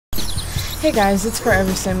Hey guys, it's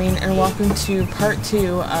Forever Simming, and welcome to part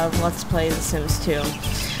 2 of Let's Play The Sims 2.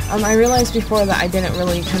 I realized before that I didn't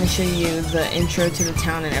really kind of show you the intro to the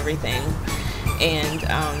town and everything, and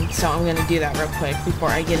so I'm going to do that real quick before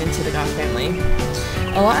I get into the Goth family.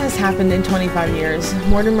 A lot has happened in 25 years.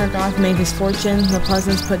 Mortimer Goth made his fortune, the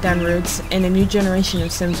Pleasants put down roots, and a new generation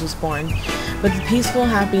of Sims was born. But the peaceful,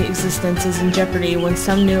 happy existence is in jeopardy when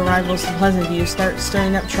some new arrivals to Pleasantview start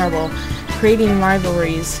stirring up trouble, creating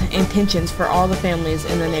rivalries and tensions for all the families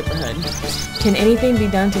in the neighborhood. Can anything be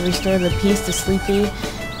done to restore the peace to sleepy,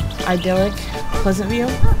 idyllic Pleasantview?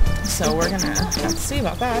 So we're gonna have to see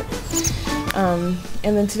about that.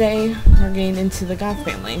 And then today we're getting into the Goth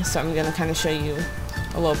family, so I'm gonna kind of show you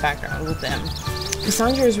a little background with them.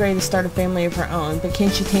 Cassandra is ready to start a family of her own, but can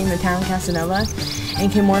she tame the town Casanova?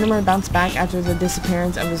 And can Mortimer bounce back after the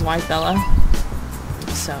disappearance of his wife Bella?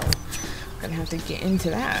 So we're gonna have to get into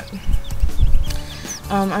that.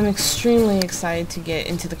 I'm extremely excited to get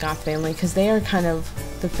into the Goth family because they are kind of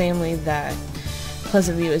the family that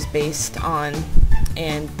Pleasantview is based on,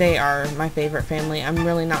 and they are my favorite family. I'm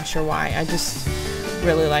really not sure why. I just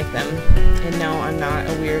really like them. And no, I'm not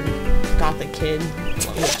a weird gothic kid,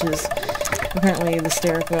 which is apparently the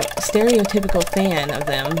stereotypical fan of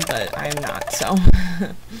them, but I am not, so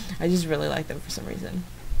I just really like them for some reason.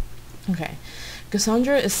 Okay.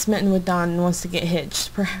 Cassandra is smitten with Don and wants to get hitched.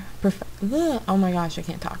 Oh my gosh, I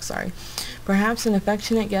can't talk, sorry. Perhaps an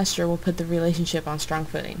affectionate gesture will put the relationship on strong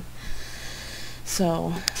footing.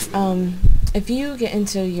 So, if you get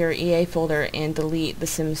into your EA folder and delete the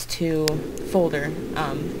Sims 2 folder,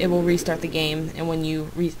 it will restart the game, and when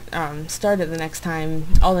you start it the next time,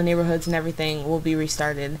 all the neighborhoods and everything will be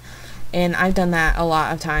restarted. And I've done that a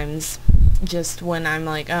lot of times. Just when I'm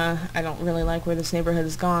like, I don't really like where this neighborhood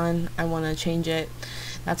has gone, I want to change it,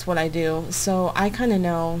 that's what I do. So I kind of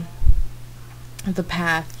know the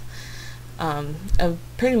path of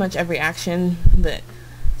pretty much every action that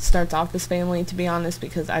starts off this family, to be honest,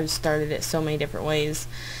 because I've started it so many different ways.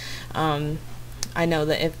 I know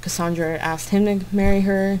that if Cassandra asked him to marry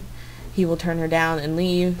her, he will turn her down and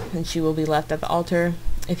leave, and she will be left at the altar.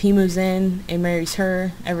 If he moves in and marries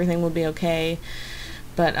her, everything will be okay.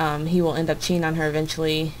 But he will end up cheating on her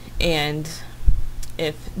eventually, and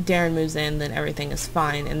if Darren moves in, then everything is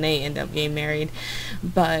fine, and they end up getting married.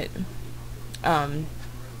 But I'm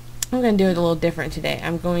going to do it a little different today.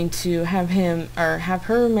 I'm going to have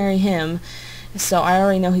her marry him, so I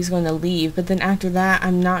already know he's going to leave. But then after that,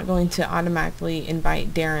 I'm not going to automatically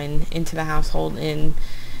invite Darren into the household and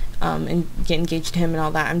get engaged to him and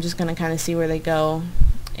all that. I'm just going to kind of see where they go.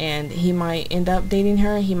 And he might end up dating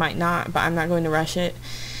her, he might not, but I'm not going to rush it.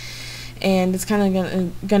 And it's kind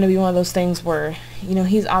of going to be one of those things where, you know,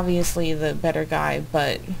 he's obviously the better guy,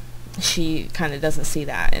 but she kind of doesn't see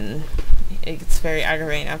that, and it gets very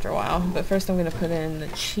aggravating after a while. But first I'm going to put in the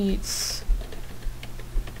cheats.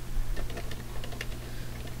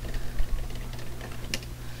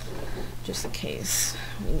 Just in case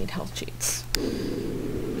we need health cheats.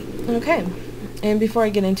 Okay, and before I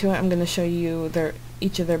get into it, I'm going to show you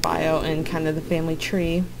each of their bio and kind of the family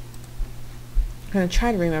tree. I'm going to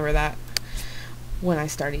try to remember that when I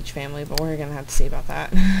start each family, but we're going to have to see about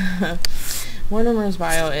that. Mortimer's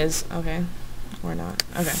bio is, okay, or not,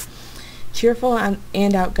 okay. Cheerful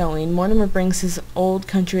and outgoing, Mortimer brings his old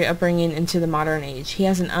country upbringing into the modern age. He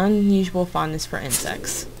has an unusual fondness for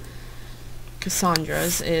insects. Cassandra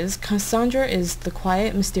is the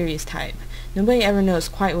quiet, mysterious type. Nobody ever knows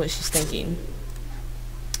quite what she's thinking.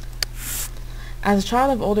 As a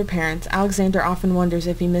child of older parents, Alexander often wonders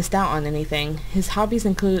if he missed out on anything. His hobbies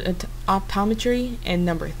include optometry and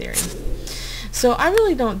number theory. So I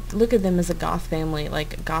really don't look at them as a goth family,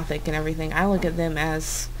 like gothic and everything. I look at them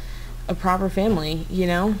as a proper family, you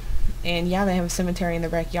know? And yeah, they have a cemetery in their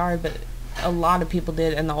backyard, but a lot of people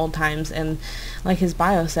did in the old times. And like his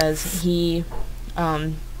bio says, he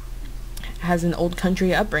has an old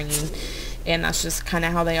country upbringing, and that's just kind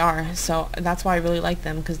of how they are. So that's why I really like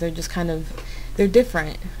them, because they're just kind of, they're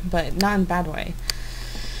different, but not in a bad way.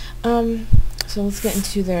 So let's get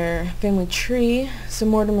into their family tree. So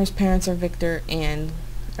Mortimer's parents are his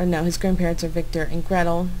grandparents are Victor and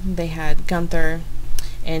Gretel. They had Gunther,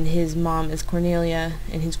 and his mom is Cornelia,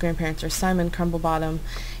 and his grandparents are Simon Crumplebottom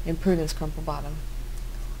and Prudence Crumplebottom.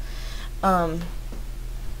 One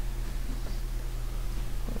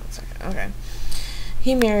second, okay.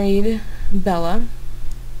 He married Bella,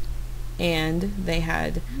 and they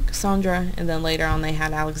had Cassandra, and then later on they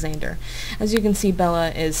had Alexander. As you can see,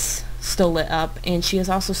 Bella is still lit up, and she is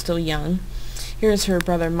also still young. Here's her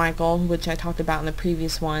brother Michael, which I talked about in the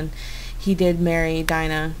previous one. He did marry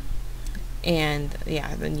Dinah, And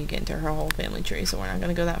yeah, then you get into her whole family tree, so we're not going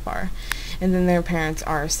to go that far. And then their parents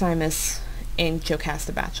are Simus and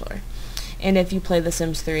Jocasta Bachelor. And if you play The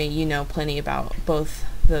Sims 3, you know plenty about both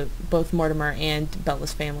Mortimer and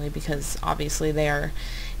Bella's family, because obviously they are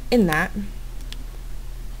in that.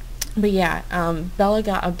 But yeah, Bella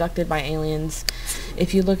got abducted by aliens.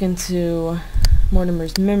 If you look into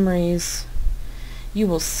Mortimer's memories, you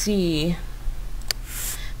will see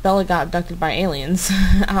Bella got abducted by aliens.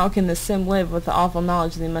 How can the Sim live with the awful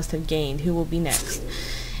knowledge they must have gained? Who will be next?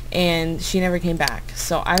 And she never came back.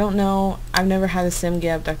 So I don't know. I've never had a Sim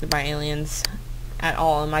get abducted by aliens at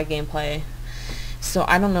all in my gameplay. So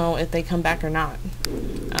I don't know if they come back or not.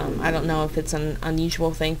 I don't know if it's an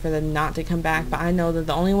unusual thing for them not to come back, but I know that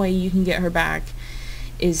the only way you can get her back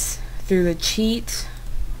is through the cheat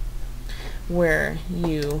where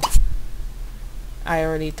I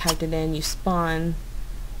already typed it in, you spawn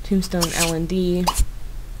Tombstone L&D,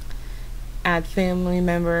 add family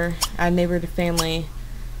member, add neighbor to family,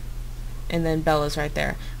 and then Bella's right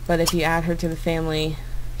there. But if you add her to the family,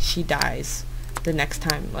 she dies the next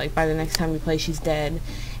time. Like, by the next time you play, she's dead,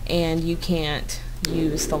 and you can't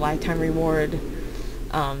use the lifetime reward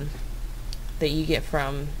that you get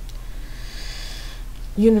from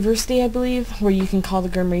university, I believe, where you can call the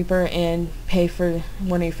Grim Reaper and pay for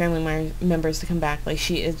one of your family members to come back.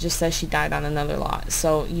 Like, it just says she died on another lot,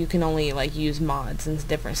 so you can only like use mods and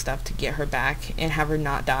different stuff to get her back and have her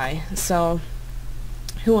not die. So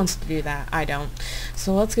who wants to do that? I don't.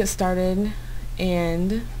 So let's get started,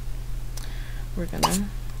 and we're gonna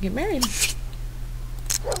get married.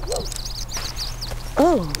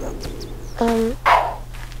 Oh,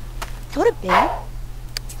 what a babe.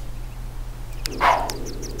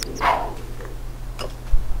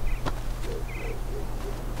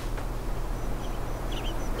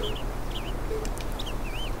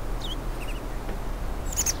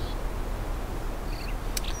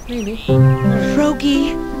 Maybe.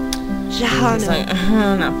 Froggy, Jahano. It's like,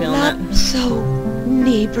 I'm not feeling it. So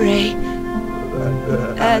Nibre.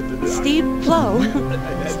 Steve Flo.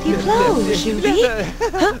 Steve Flo, Julie.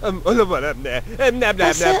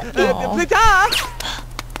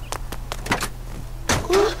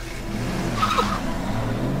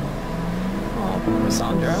 Oh, poor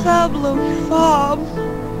Sandra. Pablo Fob.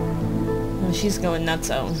 Oh, she's going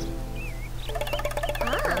nutso.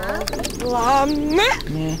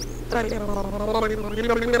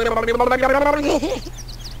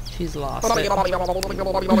 She's lost it.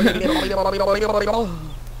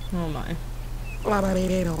 Oh my.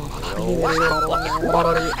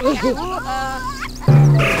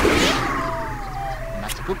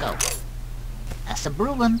 Massapuko. That's a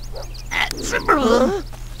brewin'. That's a brewin'.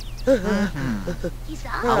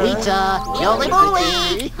 Awita, yoli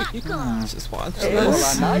moly. Just watch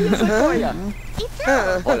this.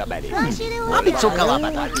 Abitsuka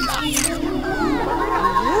labata.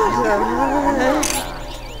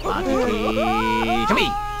 To me.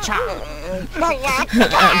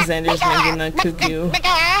 Alexander's making the cuckoo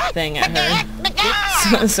thing at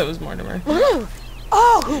her. So is Mortimer. Oh,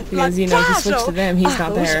 Because, you know, if you switch to them, he's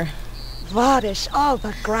not there. What is all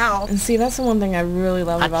the ground? And see, that's the one thing I really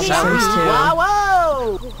love about The Sims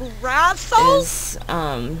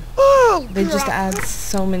 2. Is, they just add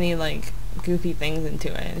so many, like, goofy things into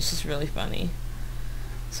it. It's just really funny.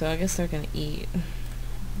 So I guess they're gonna eat.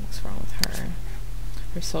 What's wrong with her?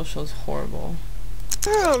 Her social is horrible. He's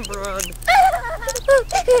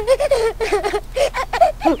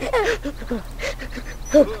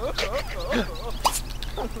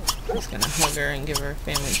gonna hug her and give her a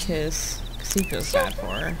family kiss, because he feels bad for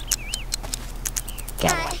her.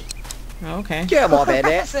 Okay. Okay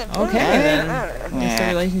then. I guess the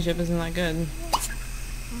relationship isn't that good.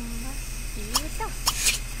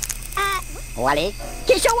 Wally.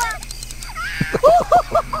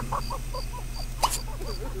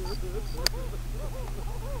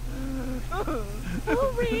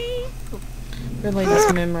 Her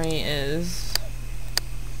latest memory is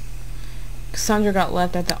Cassandra got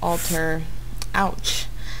left at the altar. Ouch.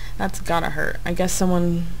 That's gotta hurt. I guess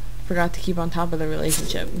someone forgot to keep on top of the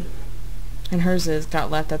relationship. And hers is got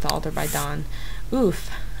left at the altar by Don. Oof.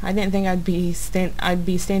 I didn't think I'd be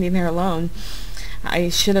standing there alone. I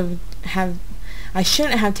shouldn't have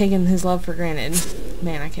taken his love for granted.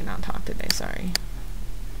 Man, I cannot talk today, sorry.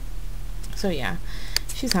 So yeah,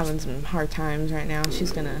 she's having some hard times right now.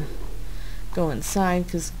 She's gonna go inside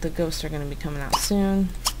because the ghosts are gonna be coming out soon.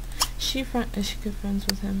 Is she good friends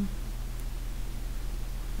with him?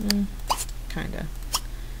 Kinda.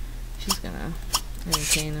 She's gonna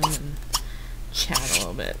entertain him and chat a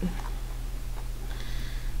little bit.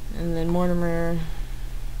 And then Mortimer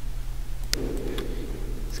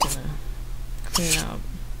is gonna clean up.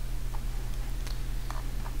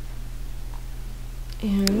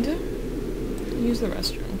 And use the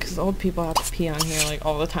restroom, because old people have to pee on here like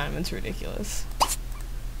all the time. It's ridiculous.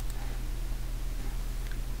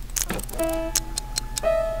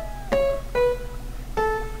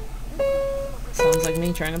 Sounds like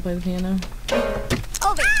me trying to play the piano.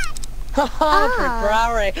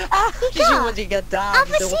 Ferrari. What you get down?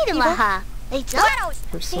 Her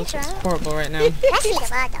social's horrible right now.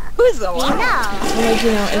 Who's the one? Like,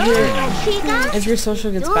 you know, if your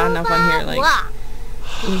social gets bad enough on here, like,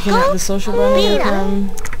 you can have the social button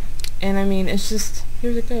come, and I mean, it's just,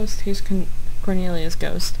 here's a ghost, here's Cornelia's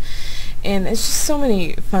ghost, and it's just so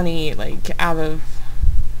many funny, like, out of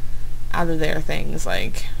there things,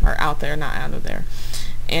 like, or out there, not out of there,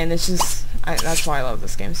 and it's just, that's why I love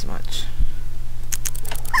this game so much.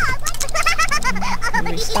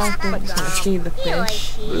 Restock it, just gonna feed the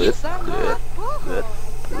fish, and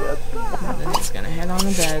then he's gonna head on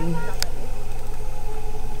to bed.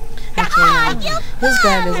 Actually, no. His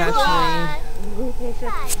bed is actually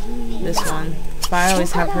this one. But I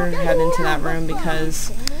always have her head into that room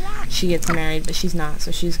because she gets married, but she's not,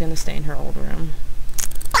 so she's gonna stay in her old room.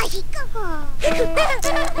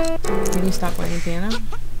 Can you stop playing the piano?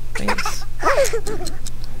 Thanks.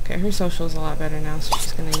 Okay, her social's a lot better now, so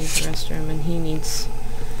she's gonna use the restroom, and he needs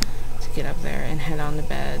to get up there and head on to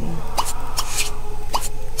bed.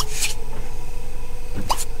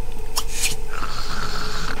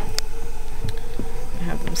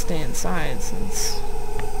 Have them stay inside since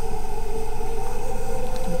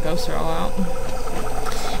the ghosts are all out.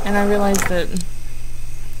 And I realized that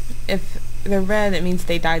if they're red, it means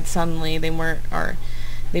they died suddenly. They weren't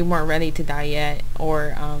ready to die yet.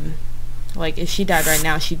 Or like if she died right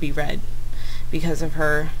now, she'd be red because of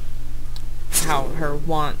her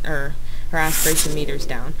her aspiration meter's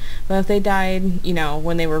down. But if they died, you know,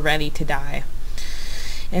 when they were ready to die,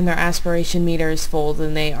 and their aspiration meter is full,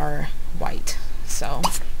 then they are white. So,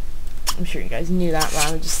 I'm sure you guys knew that, but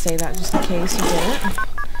I would just say that just in case you didn't. I'm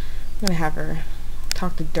gonna have her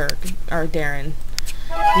talk to Darren,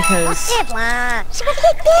 because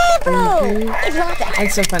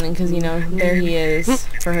it's so funny, because, you know, there he is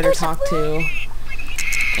for her to talk to,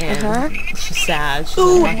 and she's sad, she's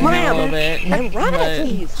gonna talk to him a little bit, but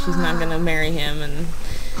she's not gonna marry him, and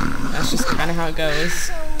that's just kind of how it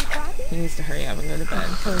goes. He needs to hurry up and go to bed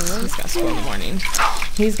because he's got school in the morning.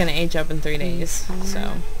 He's going to age up in 3 days,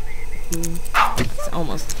 so he's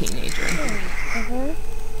almost a teenager.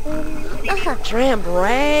 Tramp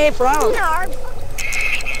right from.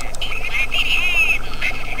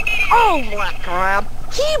 Oh my crap!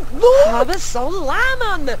 Keep moving so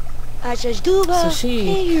lemon. So she's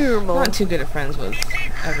not too good at friends with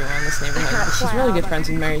everyone in this neighborhood, but she's really good friends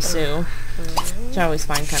with Mary Sue, which I always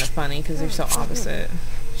find kind of funny because they're so opposite.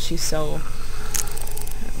 She's so,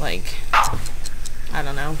 like, I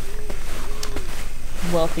don't know,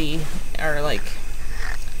 wealthy, or like,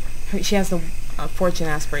 she has the fortune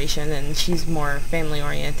aspiration, and she's more family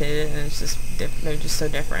oriented, and it's just, they're just so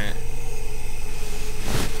different.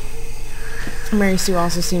 Mary Sue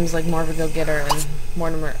also seems like more of a go-getter, and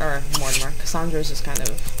Cassandra's just kind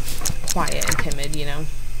of quiet and timid, you know.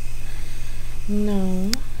 No,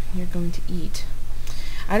 you're going to eat.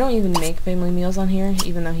 I don't even make family meals on here,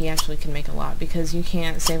 even though he actually can make a lot, because you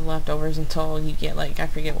can't save leftovers until you get, like, I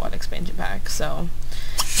forget what expansion pack, so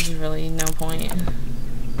there's really no point. He's gonna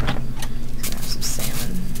have some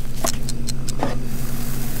salmon.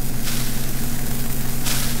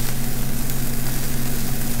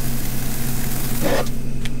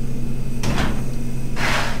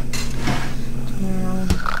 Tomorrow,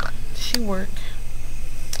 does she work?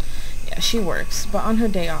 Yeah, she works, but on her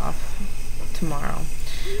day off tomorrow,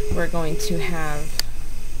 we're going to have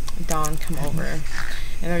Dawn come over, and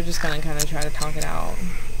they're just going to kind of try to talk it out,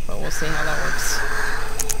 but we'll see how that works.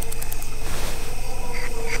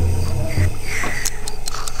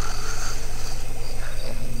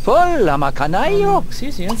 Hola, macanayo.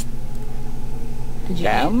 Excuse you. Did you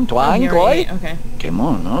Jam, eat? twang, Oh, you already koi. ate. Okay. Qué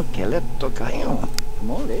mono, qué le tocayo.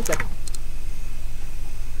 Mole,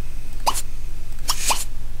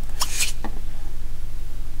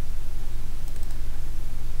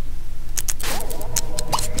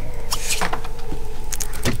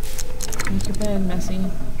 Make your bed, Messy.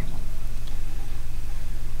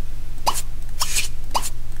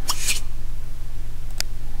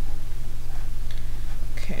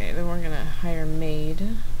 Okay, then we're gonna hire a maid.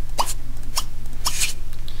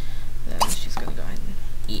 Then she's gonna go ahead and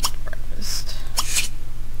eat breakfast.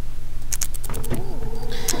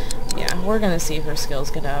 Yeah, we're gonna see if her skills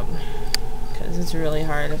get up, because it's really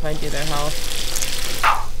hard if I do their health,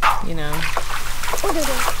 you know.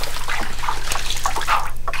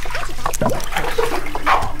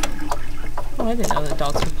 I didn't know that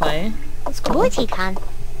adults would play. That's cool. Woody can.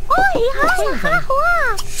 Oh, hi.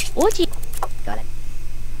 Woody. Got it.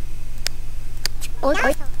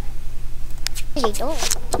 Woody.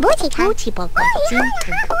 Woody can. Woody 버거.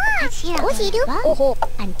 Woody do. Oh,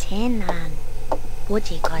 antenna.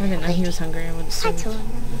 Woody got I didn't know he was hungry. I would assume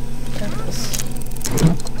breakfast.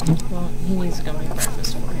 Well, he needs to go make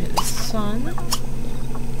breakfast for his son.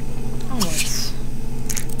 Oh, let's...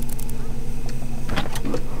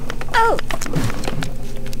 Oh!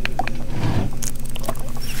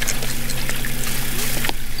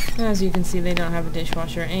 As you can see, they don't have a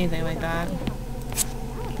dishwasher or anything like that.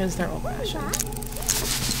 Because they're old-fashioned.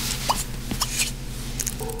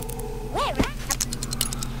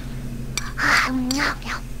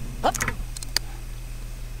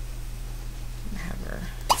 Have her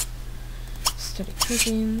study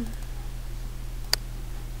cooking.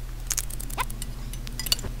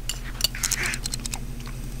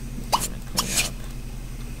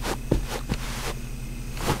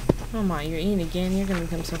 Oh my, you're eating again? You're gonna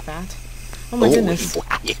become so fat. Oh my goodness.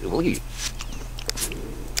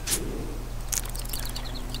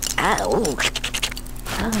 Oh.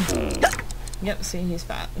 Yep, see, he's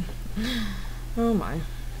fat. Oh my. I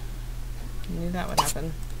knew that would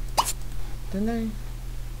happen. Didn't I?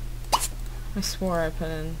 I swore I put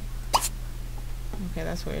in... Okay,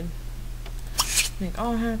 that's weird. Make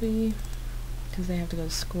all happy. Because they have to go to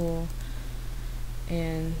school.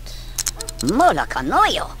 And... Mola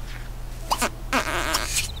canoyo.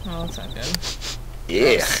 Oh, that's not good.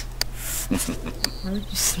 Yeah. Why would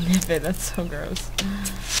you sniff it? That's so gross.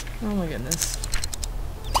 Oh my goodness.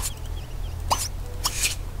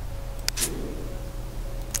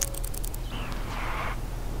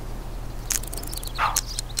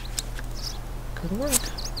 Go to work.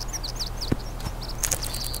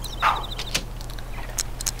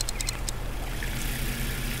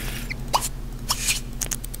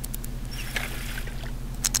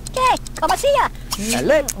 Okay, come see ya.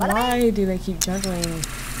 Why do they keep juggling?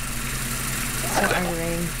 So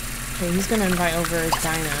aggravating. Okay, he's gonna invite over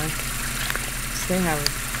Dinah. So they have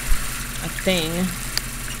a thing.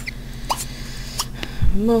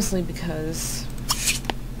 Mostly because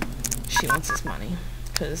she wants his money.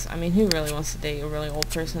 Because, I mean, who really wants to date a really old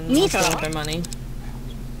person who wants to want their money?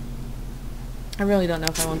 I really don't know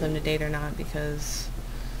if I want them to date or not because...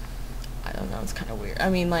 I don't know, it's kind of weird.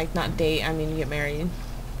 I mean, like, not date, I mean get married.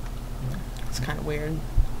 It's kind of weird.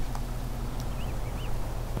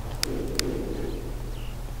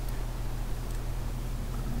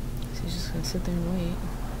 So he's just gonna sit there and wait.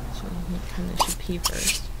 So he kind of should pee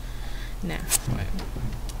first. Nah, wait.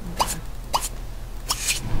 Okay.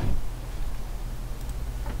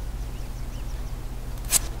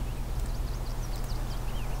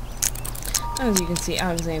 As you can see,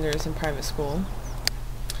 Alexander is in private school.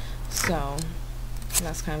 So,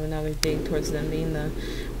 that's kind of another dig towards them being the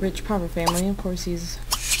rich, proper family. Of course, he's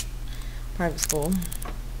private school.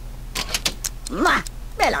 Ma,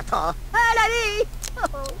 Bellator.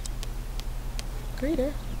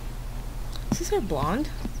 Greater. Is this hair blonde?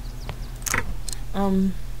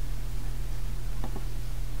 Hopefully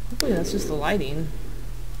that's just the lighting.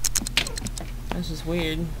 That's just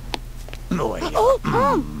weird. Oh,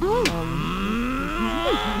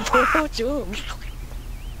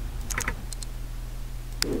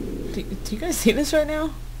 do you guys see this right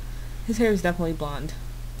now? His hair is definitely blonde.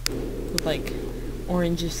 With like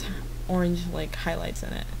orange like highlights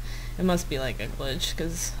in it. It must be like a glitch,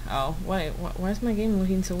 cause oh why is my game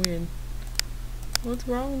looking so weird? What's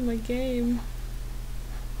wrong with my game?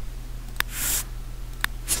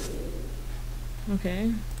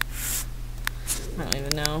 Okay. I don't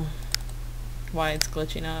even know why it's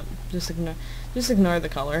glitching up. Just ignore the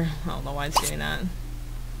color. I don't know why it's doing that.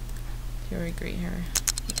 Fury great hair.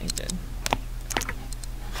 I did.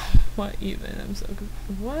 What even? I'm so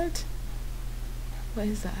what? What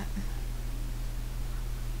is that?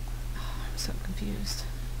 Oh, I'm so confused.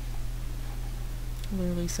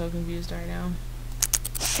 Literally so confused right now.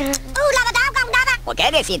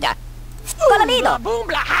 ¿Qué decida? Colorido. Boom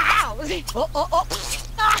la house. Oh oh oh.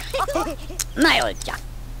 Nailja.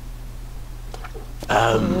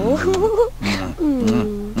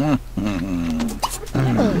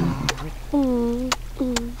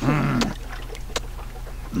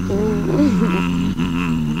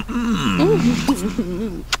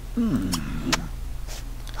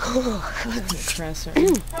 Caress her. He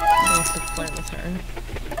wants to flirt with her.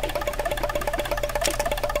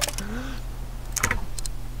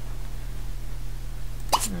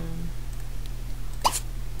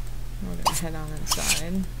 We're gonna head on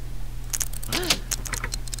inside.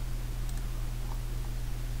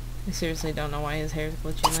 I seriously don't know why his hair is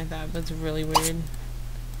glitching like that, but it's really weird.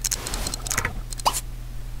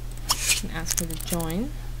 And ask her to join.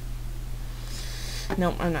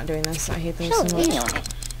 Nope, I'm not doing this. I hate them so much. He's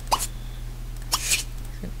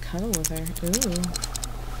gonna cuddle with her. Ooh.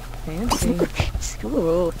 Fancy.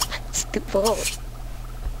 Ooh, it's good ball.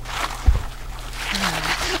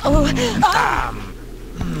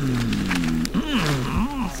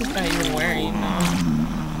 What's this guy even wearing now?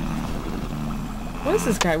 What is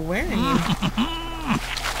this guy wearing?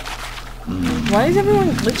 Why is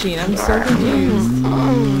everyone glitching? I'm so confused.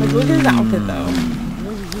 Like, look at his outfit though.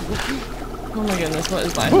 Oh my goodness, what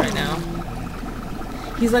is life right now?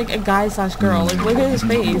 He's like a guy slash girl. Like, look at his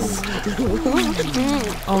face.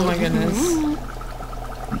 Oh my goodness.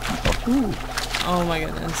 Oh my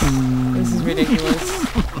goodness. This is ridiculous.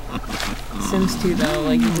 Sims 2 though,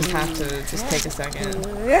 like, you just have to just take a second.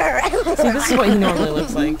 See, this is what he normally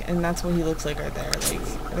looks like, and that's what he looks like right there. Like,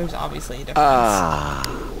 there's obviously a difference.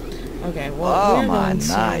 Okay, well, we're going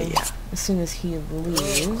to, as soon as he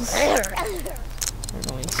leaves, we're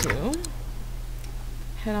going to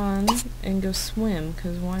head on and go swim,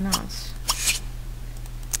 because why not?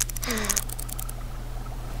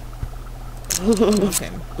 Okay.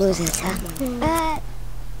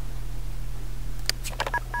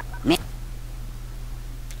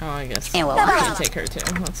 Oh, I guess I should take her too.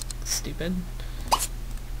 That's stupid.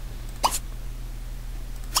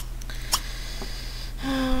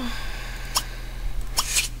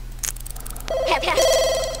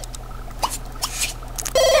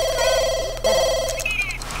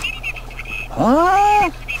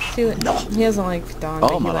 See, he doesn't like Dawn,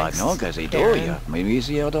 but he likes Darren. He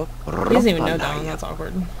doesn't even know Dawn, that's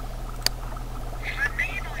awkward.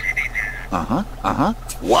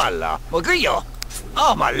 Voila, Mogillo.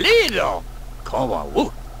 Oh, my little. Come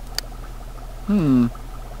on.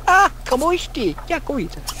 Como este? Ya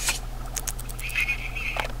coisa.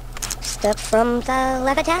 Step from the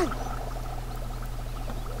leather down.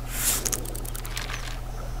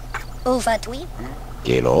 Over tweet.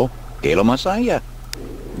 Kilo masaya.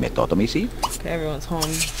 Me toto mi si. Okay, everyone's home.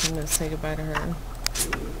 I'm gonna say goodbye to her.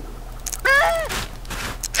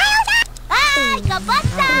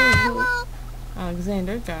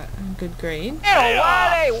 Alexander got a good grade.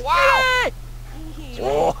 Wow!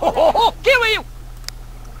 Oh, get away!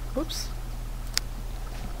 Whoops.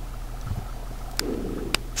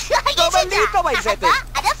 He's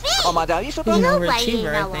an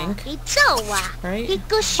overachiever, I think. Right? Is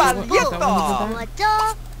that what he did?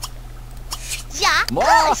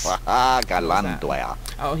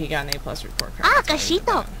 Oh, he got an A+ report card.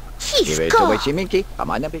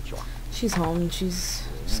 She's home. She's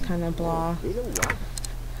just kind of blah.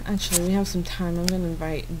 Actually, we have some time. I'm gonna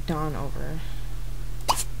invite Dawn over.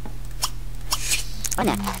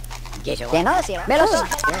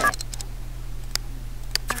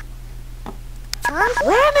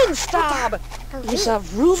 Ramen stab! Is a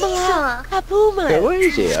rumala a puma?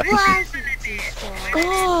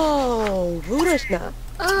 Oh, Rudasna.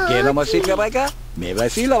 Kilo masika ba ka? Me ba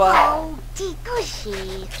sila ba?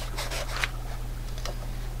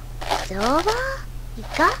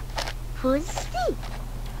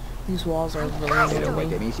 These walls are really new to me.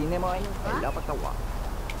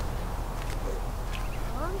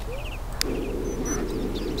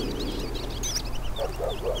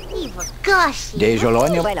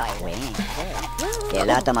 Dejolonio.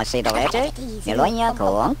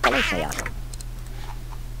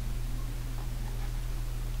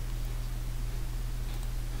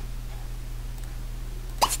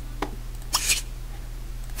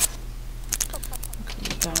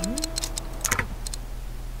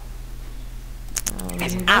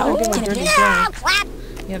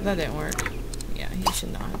 Yep, that didn't work. Yeah, he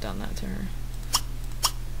should not have done that to her.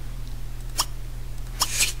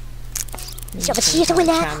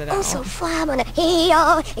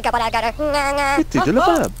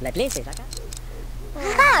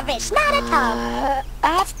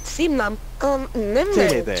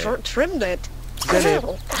 Trimmed it.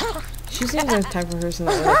 She seems like the type of person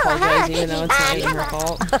that would apologize even though it's not even her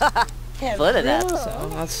fault. So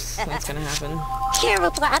that's gonna happen.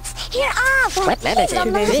 Today is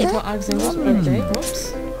until Alexander's birthday.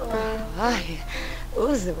 Whoops.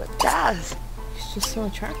 He's just so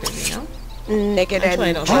attractive, you know? Naked Actually, I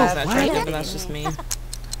and don't think he's that attractive, but that's just me.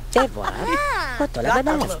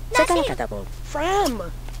 Fram.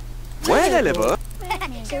 Whatever.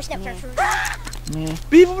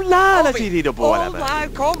 Vivo là la si do po la.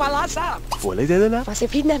 Ko malasa. Boleh de la. Masih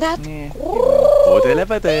pindah dat. Boleh la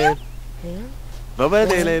pate.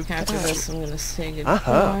 After this, I'm gonna say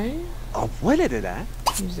goodbye. Oh, boleh de la.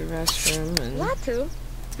 Use the restroom and Latu.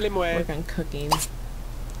 work on cooking.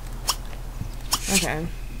 Okay,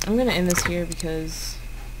 I'm gonna end this here because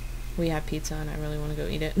we have pizza and I really want to go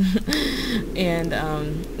eat it.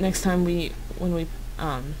 And next time when we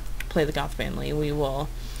play the Goth family, we will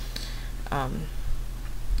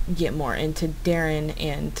get more into Darren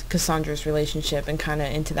and Cassandra's relationship and kind of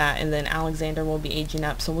into that, and then Alexander will be aging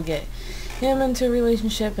up, so we'll get him into a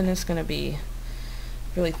relationship, and it's gonna be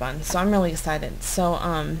really fun. So I'm really excited. So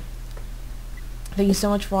thank you so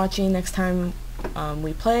much for watching. Next time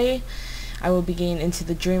we play, I will be getting into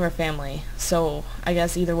the Dreamer family. So I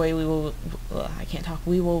guess either way we will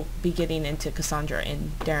we will be getting into Cassandra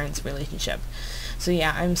and Darren's relationship. So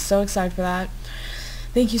yeah, I'm so excited for that.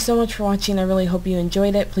 Thank you so much for watching. I really hope you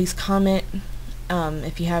enjoyed it. Please comment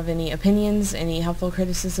if you have any opinions, any helpful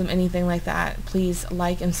criticism, anything like that. Please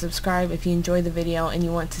like and subscribe if you enjoyed the video and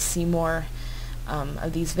you want to see more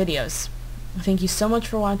of these videos. Thank you so much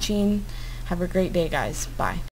for watching. Have a great day, guys. Bye.